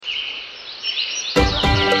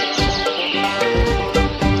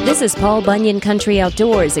This is Paul Bunyan Country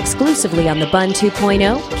Outdoors, exclusively on the Bun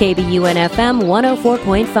 2.0, KBUN FM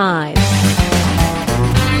 104.5.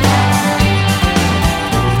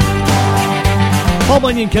 Paul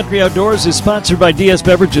Bunyan Country Outdoors is sponsored by DS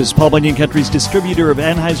Beverages, Paul Bunyan Country's distributor of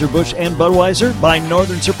Anheuser-Busch and Budweiser, by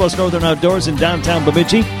Northern Surplus Northern Outdoors in downtown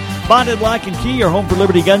Bemidji, Bonded Lock and Key, your home for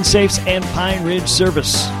Liberty Gun Safes, and Pine Ridge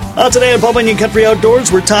Service. Today on Paul Bunyan Country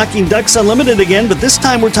Outdoors, we're talking Ducks Unlimited again, but this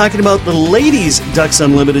time we're talking about the Ladies Ducks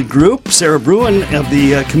Unlimited group. Sarah Bruen of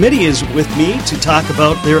the committee is with me to talk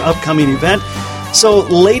about their upcoming event. So,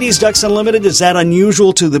 Ladies Ducks Unlimited, is that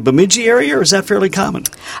unusual to the Bemidji area, or is that fairly common?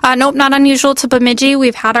 Nope, not unusual to Bemidji.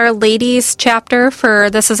 We've had our ladies chapter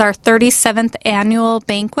this is our 37th annual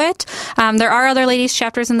banquet. There are other ladies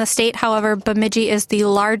chapters in the state. However, Bemidji is the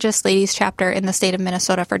largest ladies chapter in the state of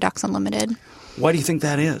Minnesota for Ducks Unlimited. Why do you think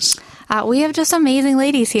that is? We have just amazing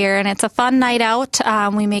ladies here, and it's a fun night out.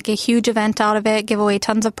 We make a huge event out of it, give away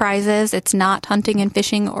tons of prizes. It's not hunting and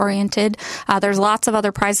fishing oriented. There's lots of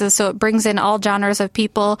other prizes, so it brings in all genres of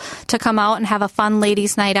people to come out and have a fun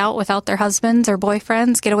ladies' night out without their husbands or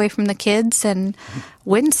boyfriends, get away from the kids, and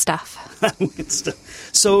win stuff.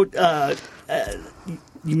 So,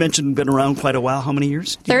 you mentioned been around quite a while. How many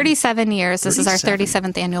years? 37 years. This is our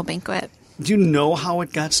 37th annual banquet. Do you know how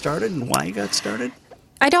it got started and why it got started?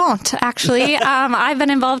 I don't, actually. I've been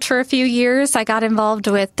involved for a few years. I got involved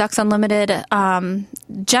with Ducks Unlimited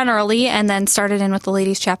generally, and then started in with the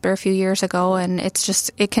ladies chapter a few years ago, and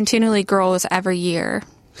it continually grows every year.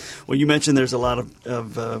 Well, you mentioned there's a lot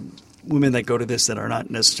of women that go to this that are not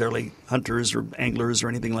necessarily hunters or anglers or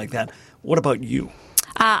anything like that. What about you?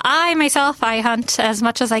 I hunt as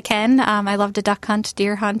much as I can. I love to duck hunt,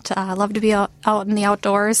 deer hunt. I love to be out in the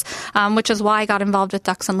outdoors, which is why I got involved with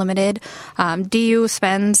Ducks Unlimited. DU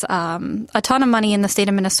spends a ton of money in the state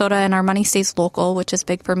of Minnesota, and our money stays local, which is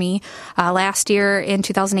big for me. Last year, in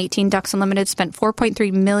 2018, Ducks Unlimited spent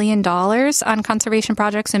 $4.3 million on conservation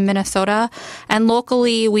projects in Minnesota, and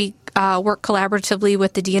locally we work collaboratively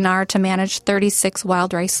with the DNR to manage 36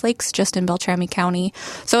 wild rice lakes just in Beltrami County.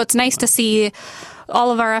 So it's nice to see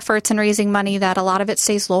all of our efforts in raising money, that a lot of it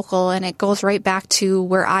stays local, and it goes right back to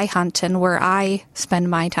where I hunt and where I spend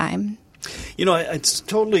my time. You know, I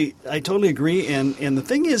totally agree. And the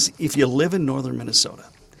thing is, if you live in northern Minnesota,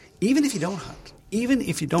 even if you don't hunt, even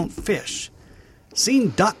if you don't fish,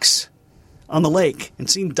 seeing ducks on the lake and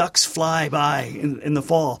seeing ducks fly by in the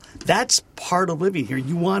fall, that's part of living here.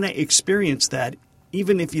 You want to experience that,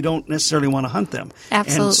 even if you don't necessarily want to hunt them.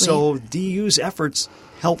 Absolutely. And so DU's efforts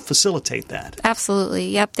help facilitate that. Absolutely.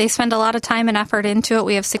 Yep. They spend a lot of time and effort into it.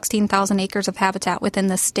 We have 16,000 acres of habitat within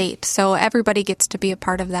the state, so everybody gets to be a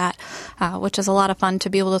part of that, which is a lot of fun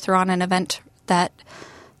to be able to throw on an event that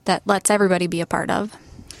lets everybody be a part of.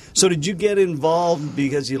 So did you get involved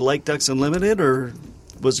because you like Ducks Unlimited, or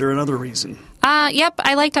was there another reason? Yep,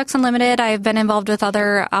 I like Ducks Unlimited. I've been involved with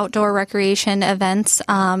other outdoor recreation events,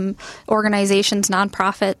 organizations,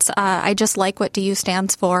 nonprofits. I just like what DU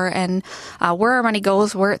stands for, and where our money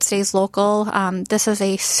goes, where it stays local. This is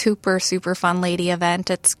a super, super fun lady event.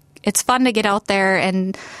 It's fun to get out there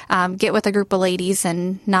and get with a group of ladies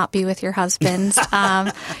and not be with your husbands.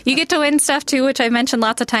 You get to win stuff, too, which I mentioned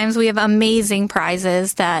lots of times. We have amazing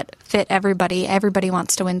prizes that fit everybody. Everybody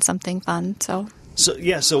wants to win something fun, so...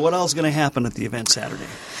 So what else is going to happen at the event Saturday?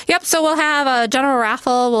 Yep, so we'll have a general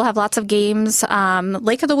raffle. We'll have lots of games.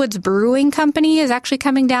 Lake of the Woods Brewing Company is actually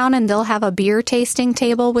coming down, and they'll have a beer tasting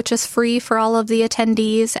table, which is free for all of the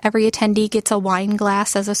attendees. Every attendee gets a wine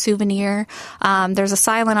glass as a souvenir. There's a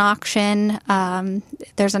silent auction.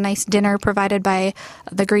 There's a nice dinner provided by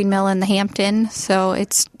the Green Mill in the Hampton. So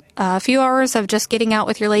it's a few hours of just getting out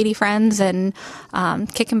with your lady friends and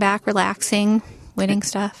kicking back, relaxing, winning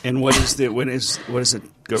stuff. And what does it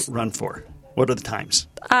run for? What are the times?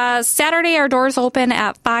 Saturday, our doors open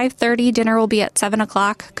at 5:30. Dinner will be at 7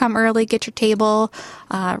 o'clock. Come early, get your table,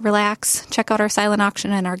 relax, check out our silent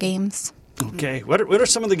auction and our games. Okay. What are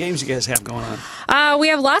some of the games you guys have going on? We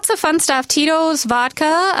have lots of fun stuff. Tito's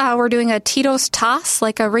Vodka. We're doing a Tito's Toss,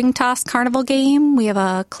 like a ring toss carnival game. We have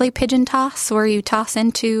a clay pigeon toss where you toss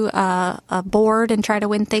into a board and try to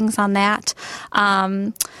win things on that.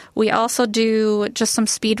 We also do just some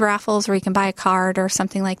speed raffles where you can buy a card or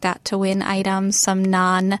something like that to win items, some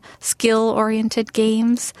non-skill-oriented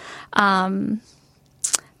games.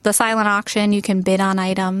 The silent auction, you can bid on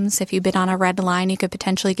items. If you bid on a red line, you could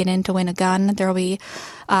potentially get in to win a gun. There will be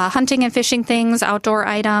hunting and fishing things, outdoor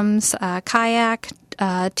items, kayak.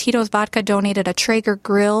 Tito's Vodka donated a Traeger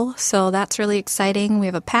grill, so that's really exciting. We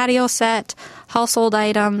have a patio set, household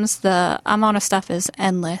items. The amount of stuff is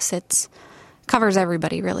endless. It covers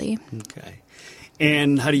everybody, really. Okay.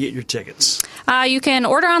 And how do you get your tickets? You can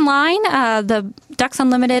order online, the Ducks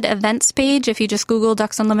Unlimited events page. If you just Google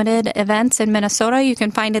Ducks Unlimited events in Minnesota, you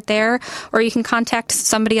can find it there, or you can contact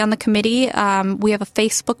somebody on the committee. We have a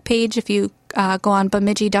Facebook page. If you go on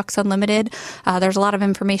Bemidji Ducks Unlimited, there's a lot of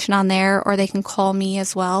information on there, or they can call me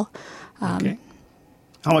as well. Okay.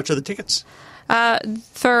 How much are the tickets?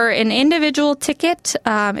 For an individual ticket,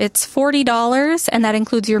 it's $40, and that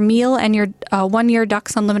includes your meal and your 1-year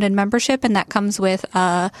Ducks Unlimited membership, and that comes with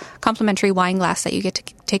a complimentary wine glass that you get to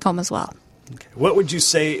take home as well. Okay. What would you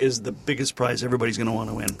say is the biggest prize everybody's going to want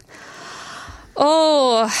to win?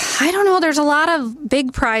 Oh, I don't know. There's a lot of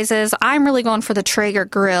big prizes. I'm really going for the Traeger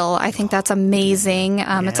grill. I think that's amazing.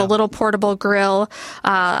 It's a little portable grill.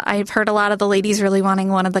 I've heard a lot of the ladies really wanting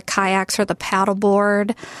one of the kayaks or the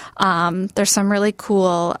paddleboard. There's some really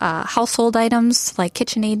cool household items like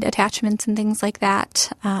KitchenAid attachments and things like that.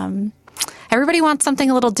 Everybody wants something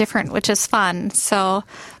a little different, which is fun.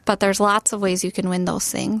 But there's lots of ways you can win those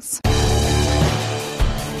things.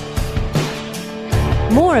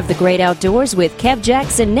 More of the great outdoors with Kev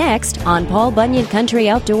Jackson next on Paul Bunyan Country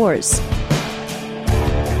Outdoors.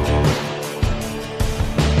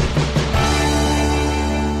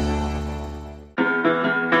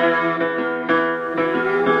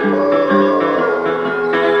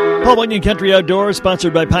 Paul Bunyan Country Outdoors,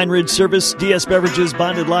 sponsored by Pine Ridge Service, DS Beverages,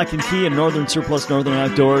 Bonded Lock and Key, and Northern Surplus Northern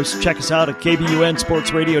Outdoors. Check us out at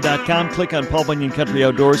KBUNSportsRadio.com. Click on Paul Bunyan Country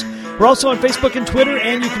Outdoors. We're also on Facebook and Twitter,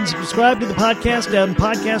 and you can subscribe to the podcast on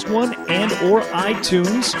Podcast One and or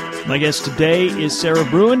iTunes. My guest today is Sarah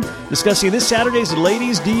Bruen, discussing this Saturday's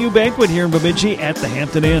Ladies DU Banquet here in Bemidji at the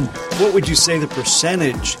Hampton Inn. What would you say the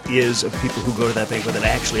percentage is of people who go to that banquet that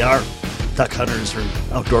actually are duck hunters or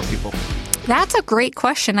outdoor people? That's a great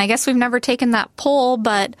question. I guess we've never taken that poll,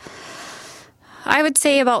 but I would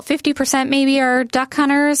say about 50% maybe are duck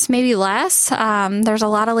hunters, maybe less. There's a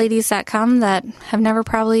lot of ladies that come that have never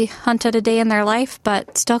probably hunted a day in their life,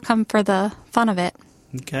 but still come for the fun of it.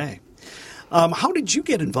 Okay. How did you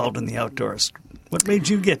get involved in the outdoors? What made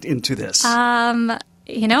you get into this?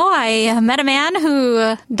 I met a man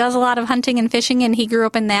who does a lot of hunting and fishing, and he grew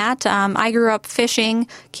up in that. I grew up fishing,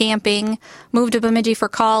 camping, moved to Bemidji for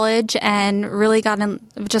college, and really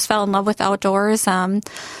just fell in love with outdoors.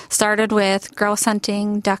 Started with grouse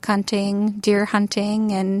hunting, duck hunting, deer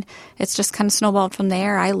hunting, and it's just kind of snowballed from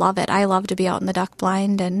there. I love it. I love to be out in the duck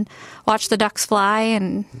blind and watch the ducks fly,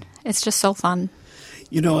 and it's just so fun.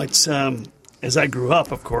 It's... As I grew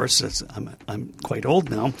up, of course, I'm quite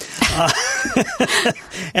old now.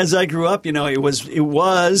 As I grew up, it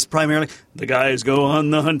was primarily the guys go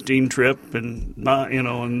on the hunting trip, and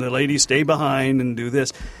and the ladies stay behind and do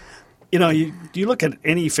this. You look at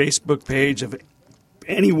any Facebook page of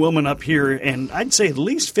any woman up here, and I'd say at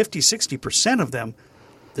least 50-60% of them,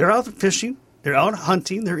 they're out fishing, they're out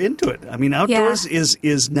hunting, they're into it. I mean, outdoors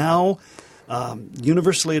is now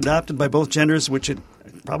universally adopted by both genders, which it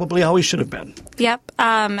probably always should have been. Yep.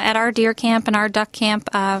 At our deer camp and our duck camp,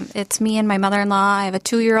 it's me and my mother-in-law. I have a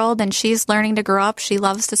 2-year-old, and she's learning to grow up. She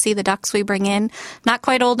loves to see the ducks we bring in. Not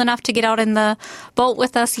quite old enough to get out in the boat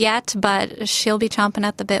with us yet, but she'll be chomping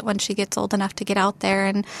at the bit when she gets old enough to get out there.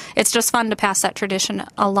 And it's just fun to pass that tradition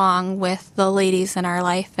along with the ladies in our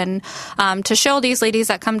life. And to show these ladies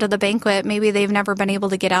that come to the banquet, maybe they've never been able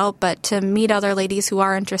to get out, but to meet other ladies who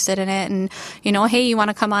are interested in it. And, hey, you want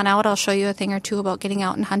to come on out? I'll show you a thing or two about getting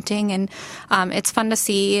out and hunting. And it's fun to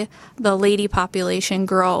see the lady population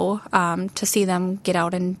grow, to see them get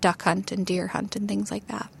out and duck hunt and deer hunt and things like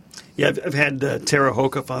that. Yeah, I've had Tara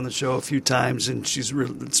Hokuff on the show a few times, and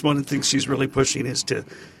it's one of the things she's really pushing is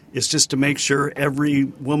just to make sure every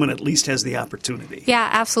woman at least has the opportunity. Yeah,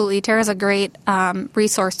 absolutely. Tara's a great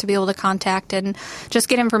resource to be able to contact and just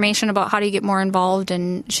get information about how do you get more involved,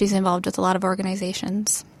 and she's involved with a lot of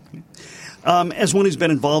organizations. As one who's been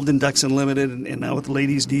involved in Ducks Unlimited and now with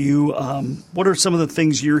Ladies DU, what are some of the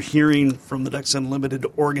things you're hearing from the Ducks Unlimited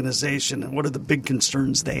organization, and what are the big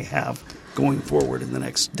concerns they have going forward in the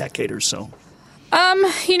next decade or so?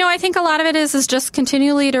 I think a lot of it is just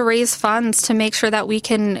continually to raise funds to make sure that we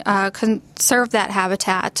can conserve that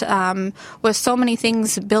habitat. With so many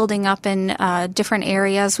things building up in different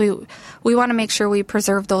areas, we want to make sure we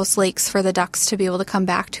preserve those lakes for the ducks to be able to come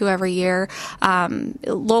back to every year.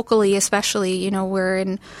 Locally, especially,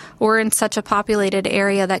 we're in such a populated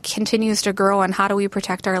area that continues to grow. And how do we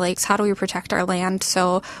protect our lakes? How do we protect our land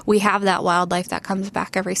so we have that wildlife that comes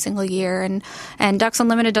back every single year? And Ducks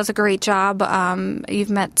Unlimited does a great job. You've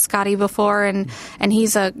met Scotty before, and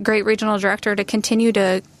he's a great regional director to continue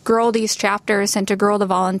to grow these chapters and to grow the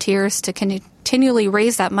volunteers to continually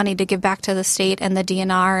raise that money to give back to the state and the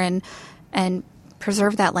DNR and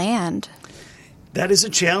preserve that land. That is a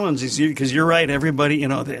challenge because you're right. Everybody,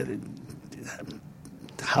 the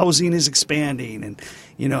housing is expanding, and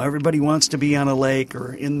everybody wants to be on a lake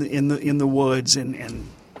or in the woods, and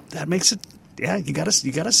that makes it. Yeah, you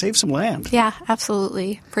gotta save some land. Yeah,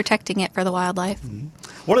 absolutely. Protecting it for the wildlife. Mm-hmm.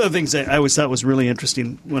 One of the things that I always thought was really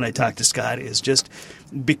interesting when I talked to Scott is just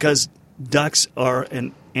because ducks are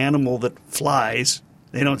an animal that flies,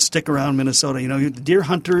 they don't stick around Minnesota. Deer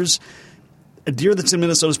hunters, a deer that's in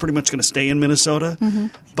Minnesota is pretty much going to stay in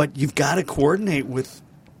Minnesota, but you've got to coordinate with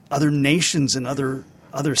other nations and other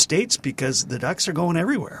states because the ducks are going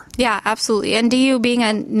everywhere. Yeah, absolutely. And DU being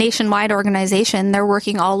a nationwide organization, they're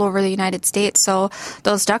working all over the United States. So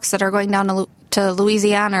those ducks that are going down to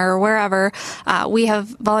Louisiana or wherever, we have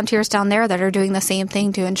volunteers down there that are doing the same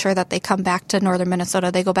thing to ensure that they come back to northern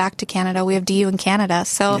Minnesota. They go back to Canada. We have DU in Canada.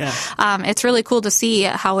 So it's really cool to see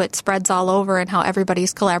how it spreads all over and how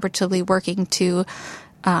everybody's collaboratively working to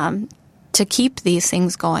keep these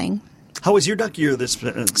things going. How was your duck year this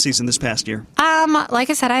season, this past year? Like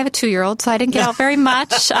I said, I have a 2-year-old, so I didn't get out very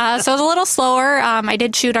much. So it was a little slower. I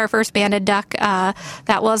did shoot our first banded duck.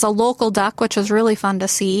 That was a local duck, which was really fun to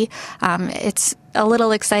see. It's a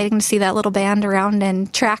little exciting to see that little band around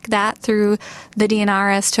and track that through the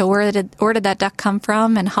DNR as to where did that duck come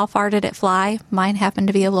from and how far did it fly. Mine happened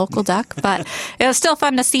to be a local duck, but it was still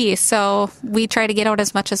fun to see. So we try to get out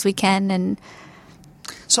as much as we can. And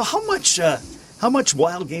so how much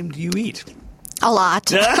wild game do you eat? A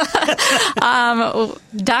lot.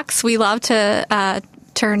 Ducks, we love to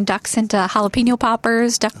turn ducks into jalapeno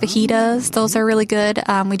poppers, duck fajitas. Those are really good.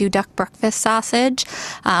 We do duck breakfast sausage.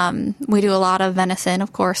 We do a lot of venison,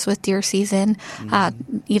 of course, with deer season.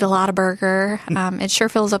 Eat a lot of burger. It sure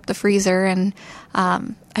fills up the freezer. And I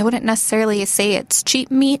wouldn't necessarily say it's cheap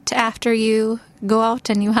meat after you go out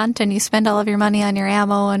and you hunt and you spend all of your money on your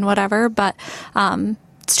ammo and whatever, but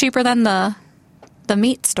it's cheaper than the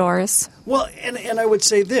meat stores. Well, and I would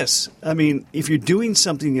say this. I mean, if you're doing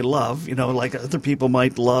something you love, like other people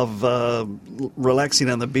might love relaxing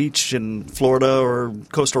on the beach in Florida or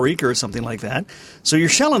Costa Rica or something like that, so you're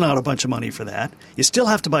shelling out a bunch of money for that. You still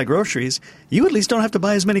have to buy groceries. You at least don't have to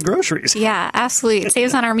buy as many groceries. Yeah, absolutely. It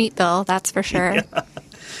saves on our meat bill, that's for sure. Yeah.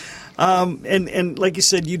 And like you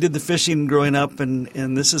said, you did the fishing growing up,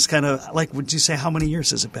 and this is kind of like, would you say, how many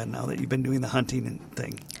years has it been now that you've been doing the hunting and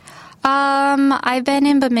thing? I've been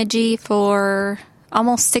in Bemidji for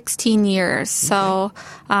almost 16 years, so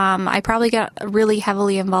I probably got really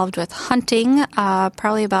heavily involved with hunting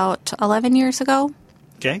probably about 11 years ago.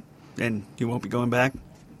 Okay, and you won't be going back?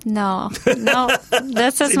 No,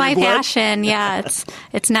 this is my passion. Yeah,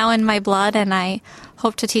 it's now in my blood, and I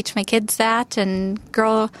hope to teach my kids that and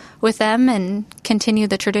grow with them and continue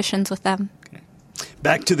the traditions with them.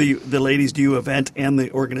 Back to the Ladies DU event and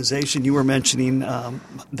the organization. You were mentioning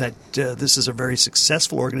that this is a very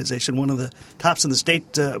successful organization, one of the tops in the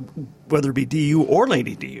state, whether it be DU or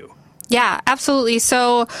Lady DU. Yeah, absolutely.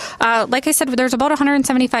 So, like I said, there's about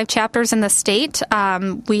 175 chapters in the state.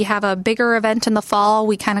 We have a bigger event in the fall.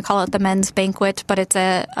 We kind of call it the Men's Banquet, but it's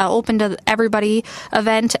a open to everybody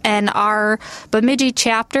event. And our Bemidji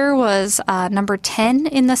chapter was number 10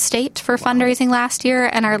 in the state for fundraising last year,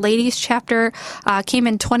 and our ladies chapter came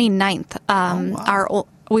in 29th.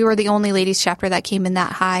 We were the only ladies chapter that came in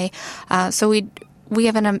that high. So we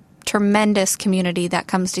have a tremendous community that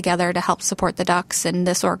comes together to help support the ducks and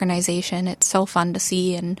this organization. It's so fun to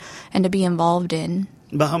see and to be involved in.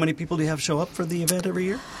 About how many people do you have show up for the event every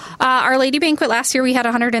year? Our Lady Banquet last year we had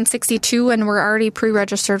 162, and we're already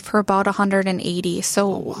pre-registered for about 180.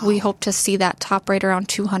 So we hope to see that top right around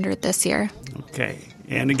 200 this year. Okay.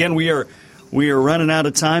 And again, we are running out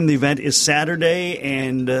of time. The event is Saturday,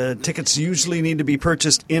 and tickets usually need to be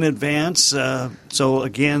purchased in advance. So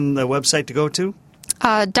again, the website to go to?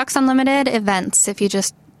 Ducks Unlimited events. If you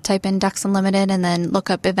just type in Ducks Unlimited and then look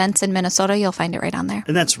up events in Minnesota, you'll find it right on there.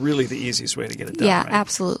 And that's really the easiest way to get it done, Yeah, right?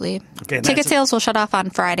 Absolutely. Okay, ticket sales will shut off on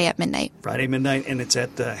Friday at midnight. Friday midnight, and it's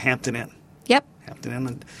at Hampton Inn. Yep. Hampton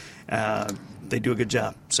Inn, and they do a good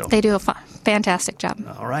job. So they do a fantastic job.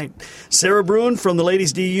 All right. Sarah Bruen from the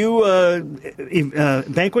Ladies DU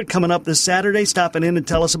Banquet coming up this Saturday. Stopping in and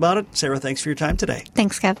tell us about it. Sarah, thanks for your time today.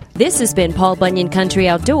 Thanks, Kev. This has been Paul Bunyan Country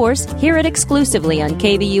Outdoors. Hear it exclusively on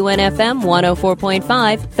KBUN FM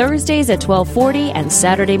 104.5, Thursdays at 12:40 and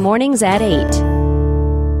Saturday mornings at 8.